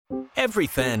Every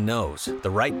fan knows the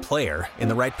right player in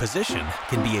the right position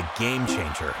can be a game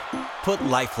changer. Put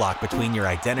LifeLock between your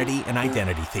identity and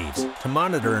identity thieves to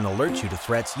monitor and alert you to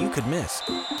threats you could miss.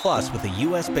 Plus, with a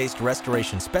U.S.-based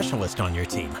restoration specialist on your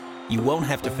team, you won't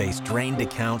have to face drained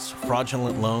accounts,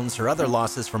 fraudulent loans, or other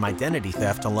losses from identity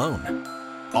theft alone.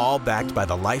 All backed by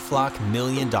the LifeLock $1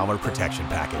 Million Protection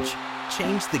Package.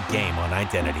 Change the game on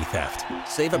identity theft.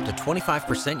 Save up to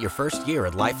 25% your first year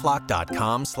at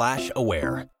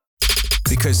LifeLock.com/aware.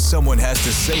 Because someone has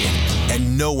to say it,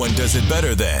 and no one does it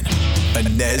better than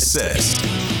ANEZ SEZ.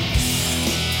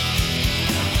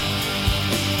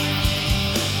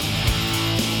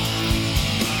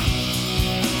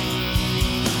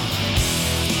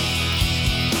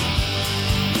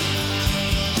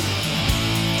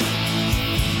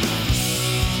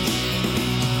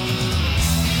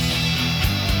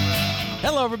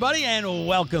 Hello, everybody, and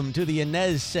welcome to the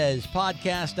ANEZ SEZ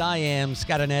podcast. I am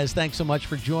Scott ANEZ. Thanks so much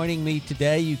for joining me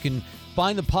today. You can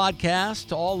find the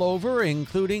podcast all over,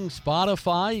 including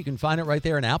Spotify. You can find it right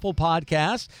there in Apple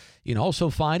Podcasts. You can also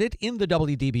find it in the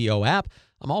WDBO app.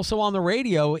 I'm also on the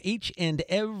radio each and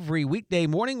every weekday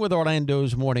morning with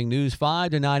Orlando's Morning News,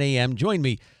 5 to 9 a.m. Join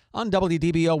me on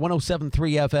WDBO 107.3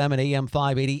 FM and AM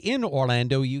 580 in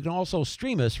Orlando. You can also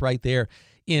stream us right there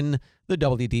in the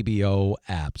WDBO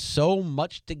app. So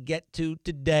much to get to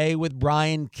today with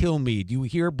Brian Kilmeade. You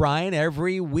hear Brian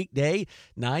every weekday,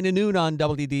 9 to noon on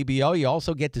WDBO. You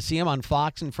also get to see him on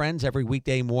Fox and Friends every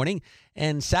weekday morning.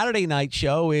 And Saturday night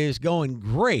show is going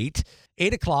great.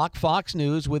 8 o'clock, Fox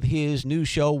News with his new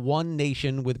show, One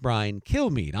Nation with Brian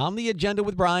Kilmeade. On the agenda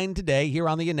with Brian today here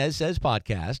on the ANEZ SEZ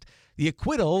podcast, the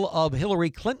acquittal of Hillary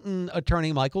Clinton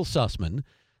attorney Michael Sussman,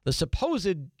 the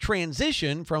supposed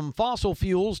transition from fossil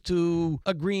fuels to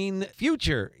a green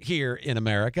future here in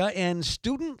America, and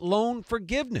student loan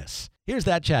forgiveness. Here's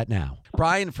that chat now.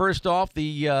 Brian, first off,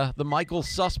 the Michael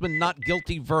Sussman not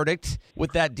guilty verdict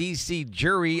with that D.C.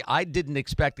 jury. I didn't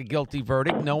expect a guilty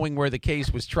verdict, knowing where the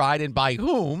case was tried and by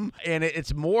whom. And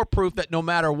it's more proof that no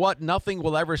matter what, nothing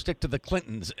will ever stick to the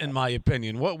Clintons, in my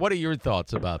opinion. What are your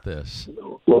thoughts about this?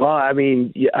 Well, I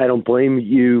mean, I don't blame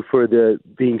you for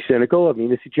being cynical. I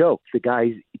mean, it's a joke. The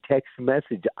guy's text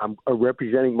message, I'm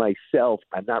representing myself.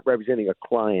 I'm not representing a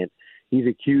client. He's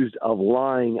accused of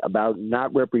lying about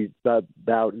not representing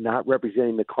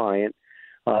the client,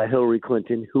 Hillary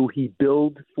Clinton, who he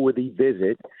billed for the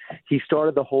visit. He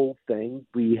started the whole thing.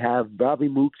 We have Bobby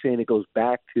Mook saying it goes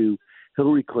back to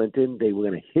Hillary Clinton. They were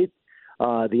going to hit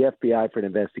the FBI for an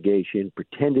investigation,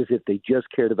 pretend as if they just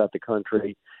cared about the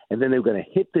country, and then they were going to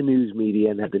hit the news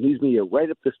media and have the news media write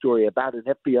up the story about an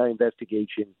FBI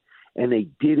investigation. And they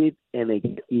did it, and they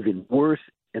get even worse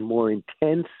and more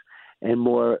intense and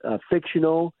more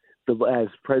fictional as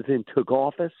president took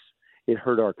office. It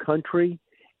hurt our country,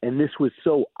 and this was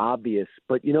so obvious.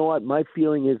 But you know what? My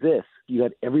feeling is this. You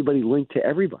got everybody linked to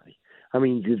everybody. I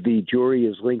mean, the jury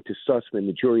is linked to Sussman.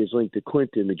 The jury is linked to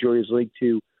Clinton. The jury is linked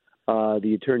to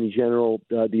the Attorney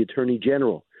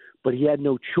General. But he had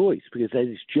no choice because that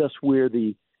is just where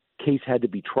the case had to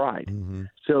be tried. Mm-hmm.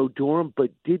 So Durham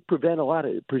did present a lot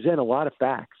of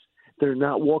facts that are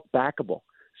not walk-backable.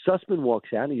 Sussman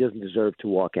walks out. He doesn't deserve to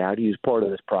walk out. He is part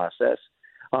of this process.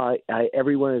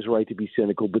 Everyone has a right to be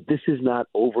cynical, but this is not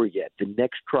over yet. The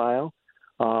next trial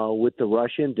with the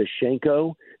Russian,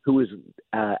 Dushenko, who is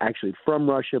actually from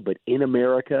Russia but in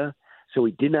America, so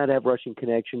he did not have Russian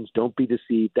connections. Don't be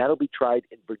deceived. That'll be tried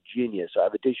in Virginia, so I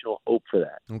have additional hope for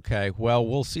that. Okay, well,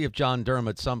 we'll see if John Durham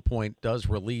at some point does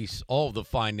release all of the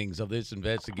findings of this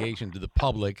investigation to the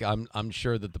public. I'm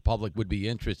sure that the public would be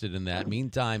interested in that.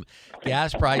 Meantime,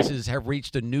 gas prices have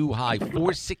reached a new high,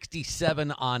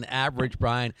 $4.67 on average,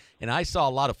 Brian, and I saw a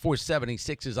lot of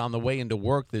 4.76s on the way into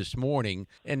work this morning.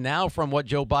 And now, from what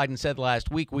Joe Biden said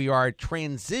last week, we are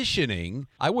transitioning.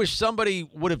 I wish somebody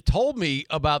would have told me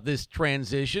about this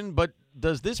transition, but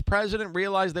does this president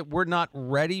realize that we're not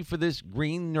ready for this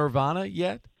green nirvana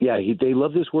yet? Yeah, they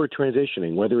love this word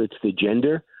transitioning, whether it's the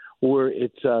gender or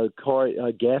it's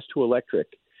gas to electric.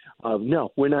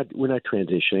 No, we're not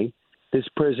transitioning. This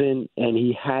president, and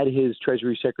he had his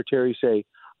Treasury Secretary say,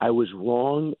 I was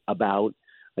wrong about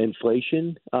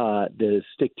inflation, the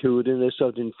stick-to-itiveness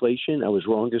of inflation. I was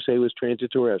wrong to say it was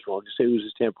transitory. I was wrong to say it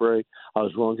was temporary. I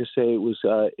was wrong to say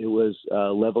it was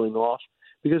leveling off,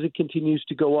 because it continues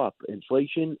to go up,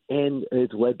 inflation, and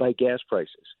it's led by gas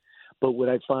prices. But what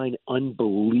I find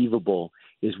unbelievable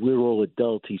is we're all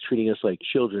adults. He's treating us like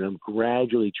children. I'm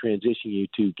gradually transitioning you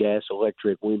to gas,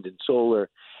 electric, wind, and solar,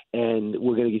 and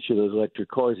we're going to get you those electric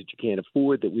cars that you can't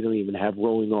afford, that we don't even have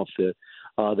rolling off the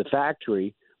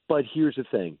factory. But here's the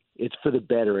thing. It's for the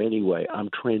better anyway. I'm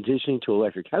transitioning to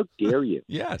electric. How dare you?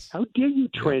 Yes. How dare you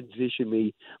transition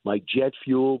me, my jet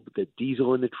fuel, the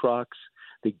diesel in the trucks,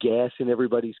 the gas in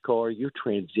everybody's car? You're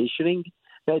transitioning?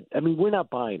 We're not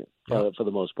buying it for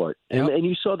the most part. And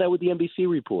you saw that with the NBC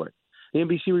report. The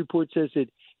NBC report says that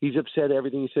he's upset.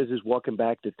 Everything he says is walking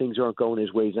back, that things aren't going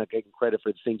his way. He's not getting credit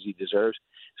for the things he deserves.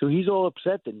 So he's all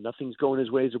upset that nothing's going his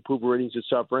way. His approval ratings are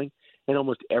suffering. And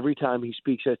almost every time he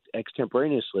speaks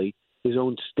extemporaneously, his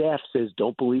own staff says,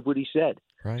 don't believe what he said.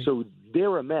 Right. So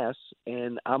they're a mess,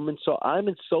 and I'm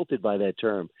insulted by that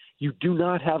term. You do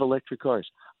not have electric cars.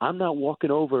 I'm not walking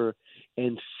over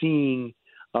and seeing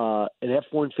an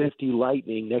F-150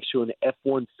 Lightning next to an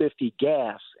F-150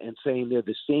 gas and saying they're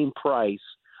the same price.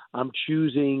 I'm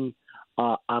choosing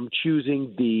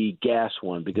the gas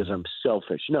one because I'm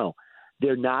selfish. No,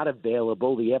 they're not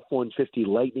available. The F-150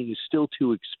 Lightning is still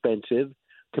too expensive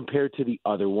compared to the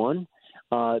other one,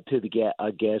 to the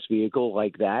gas vehicle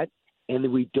like that. And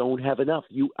we don't have enough.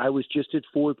 I was just at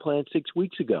Ford plant 6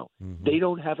 weeks ago. Mm-hmm. They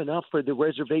don't have enough for the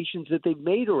reservations that they've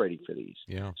made already for these.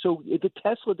 Yeah. So if the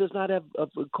Tesla does not have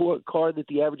a car that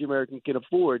the average American can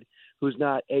afford, who's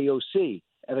not AOC,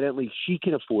 evidently she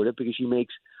can afford it because she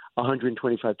makes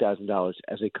 $125,000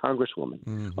 as a congresswoman.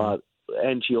 Mm-hmm.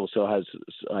 And she also has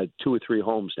 2 or 3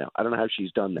 homes now. I don't know how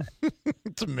she's done that.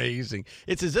 It's amazing.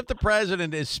 It's as if the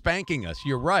president is spanking us.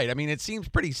 You're right. I mean, it seems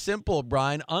pretty simple,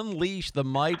 Brian. Unleash the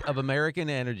might of American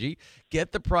energy.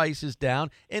 Get the prices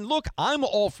down. And look, I'm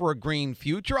all for a green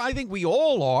future. I think we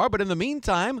all are. But in the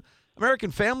meantime,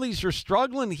 American families are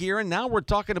struggling here, and now we're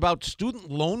talking about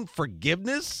student loan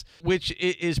forgiveness, which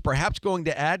is perhaps going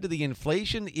to add to the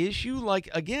inflation issue. Like,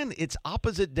 again, it's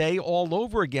opposite day all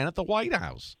over again at the White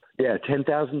House. Yeah,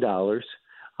 $10,000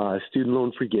 student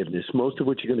loan forgiveness, most of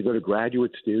which are going to go to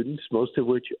graduate students, most of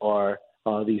which are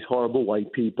these horrible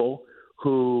white people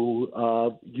who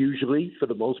usually, for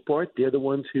the most part, they're the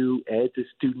ones who add to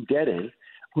student debt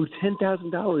who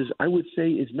 $10,000, I would say,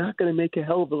 is not going to make a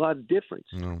hell of a lot of difference.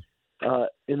 No.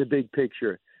 In the big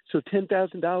picture. So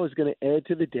 $10,000 is going to add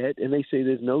to the debt, and they say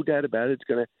there's no doubt about it. It's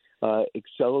going to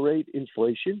accelerate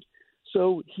inflation.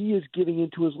 So he is giving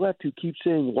into his left, who keeps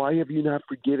saying, why have you not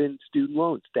forgiven student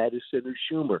loans? That is Senator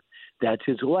Schumer. That's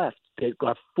his left. They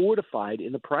got fortified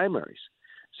in the primaries.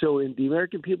 So the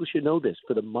American people should know this.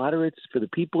 For the moderates, for the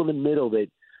people in the middle that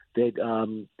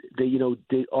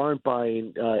they aren't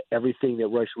buying everything that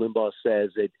Rush Limbaugh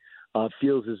says, that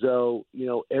feels as though,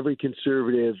 every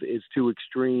conservative is too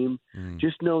extreme.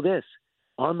 Just know this.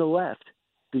 On the left,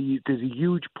 there's a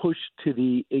huge push to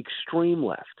the extreme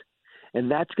left, and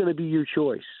that's going to be your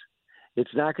choice.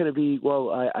 It's not going to be,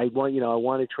 I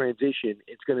want to transition.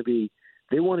 It's going to be,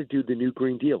 they want to do the new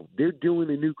Green Deal. They're doing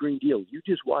the new Green Deal. You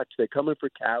just watch. They're coming for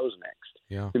cows next.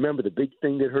 Yeah. Remember, the big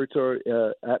thing that hurts our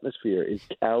atmosphere is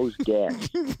cows' gas.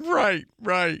 Right.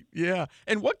 Yeah.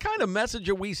 And what kind of message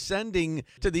are we sending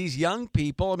to these young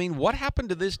people? I mean, what happened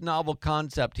to this novel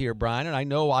concept here, Brian? And I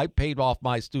know I paid off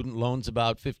my student loans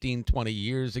about 15, 20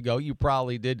 years ago. You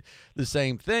probably did the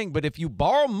same thing. But if you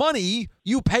borrow money,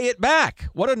 you pay it back.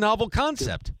 What a novel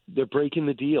concept. They're breaking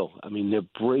the deal. I mean, they're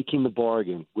breaking the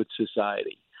bargain with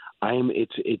society.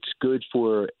 It's good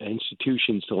for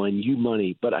institutions to lend you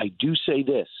money, but I do say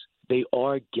this: they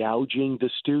are gouging the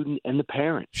student and the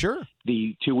parent. Sure,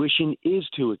 the tuition is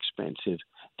too expensive.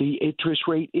 The interest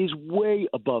rate is way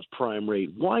above prime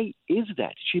rate. Why is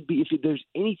that? It should be, if there's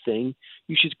anything,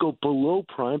 you should go below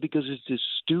prime because it's a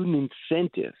student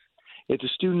incentive. It's a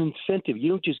student incentive. You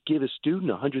don't just give a student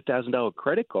a $100,000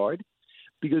 credit card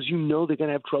because you know they're going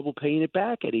to have trouble paying it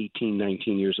back at 18,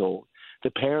 19 years old.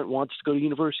 The parent wants to go to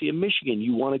University of Michigan.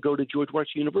 You want to go to George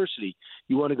Washington University.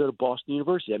 You want to go to Boston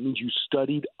University. That means you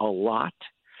studied a lot.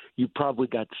 You probably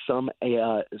got some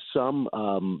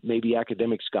maybe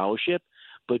academic scholarship,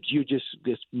 but you're just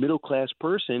this middle-class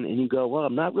person, and you go, well,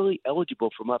 I'm not really eligible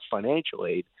for much financial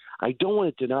aid. I don't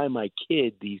want to deny my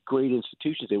kid these great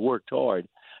institutions. They worked hard.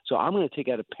 So I'm going to take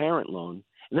out a parent loan,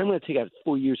 and I'm going to take out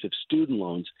 4 years of student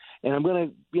loans, and I'm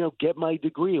going to, get my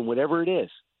degree in whatever it is.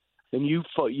 Then you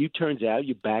turns out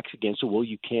your back's against it. Well,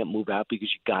 you can't move out because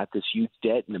you got this huge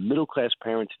debt, and the middle-class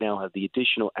parents now have the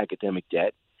additional academic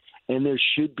debt, and there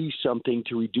should be something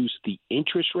to reduce the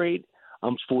interest rate.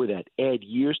 I'm for that. Add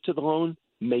years to the loan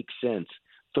makes sense.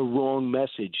 The wrong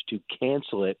message to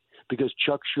cancel it because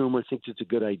Chuck Schumer thinks it's a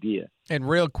good idea. And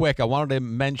real quick, I wanted to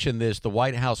mention this. The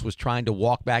White House was trying to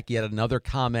walk back yet another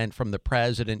comment from the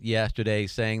president yesterday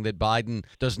saying that Biden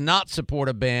does not support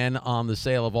a ban on the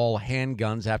sale of all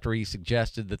handguns after he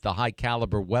suggested that the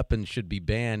high-caliber weapons should be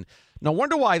banned. No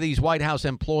wonder why these White House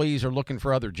employees are looking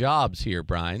for other jobs here,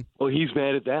 Brian. Well, he's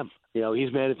mad at them.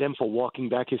 He's mad at them for walking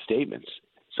back his statements.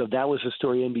 So that was a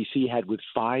story NBC had with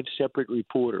 5 separate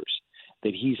reporters,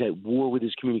 that he's at war with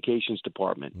his communications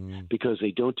department because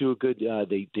they don't do a good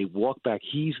they walk back.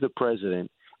 He's the president,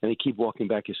 and they keep walking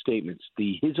back his statements.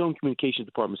 His own communications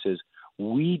department says,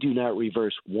 we do not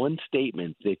reverse one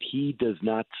statement that he does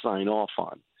not sign off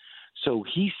on. So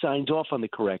he signs off on the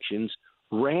corrections,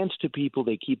 rants to people.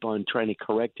 They keep on trying to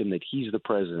correct him that he's the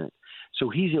president. So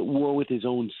he's at war with his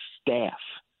own staff.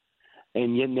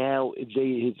 And yet now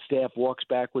his staff walks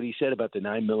back what he said about the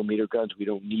 9mm guns. We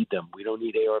don't need them. We don't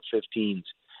need AR-15s.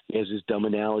 He has this dumb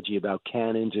analogy about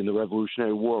cannons in the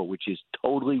Revolutionary War, which is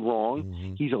totally wrong.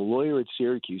 Mm-hmm. He's a lawyer at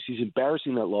Syracuse. He's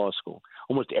embarrassing that law school.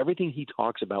 Almost everything he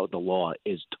talks about in the law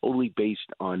is totally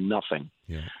based on nothing.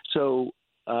 Yeah. So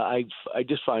I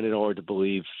just find it hard to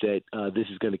believe that this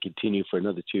is going to continue for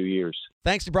another 2 years.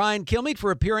 Thanks to Brian Kilmeade for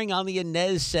appearing on the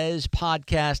ANEZ SEZ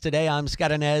podcast today. I'm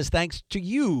Scott ANEZ. Thanks to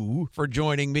you for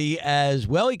joining me as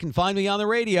well. You can find me on the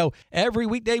radio every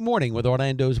weekday morning with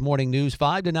Orlando's Morning News,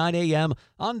 5 to 9 a.m.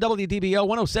 on WDBO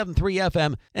 107.3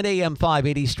 FM and AM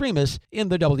 580. Stream us in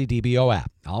the WDBO app.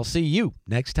 I'll see you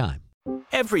next time.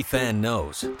 Every fan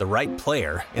knows the right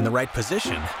player in the right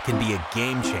position can be a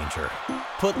game changer.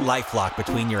 Put LifeLock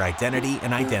between your identity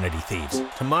and identity thieves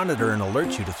to monitor and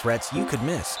alert you to threats you could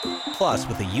miss. Plus,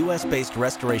 with a U.S.-based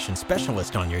restoration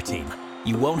specialist on your team,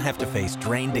 you won't have to face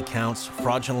drained accounts,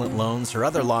 fraudulent loans, or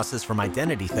other losses from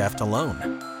identity theft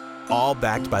alone. All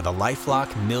backed by the LifeLock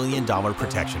 $1 Million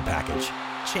Protection Package.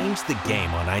 Change the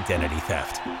game on identity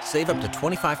theft. Save up to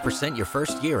 25% your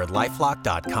first year at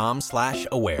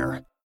LifeLock.com/aware.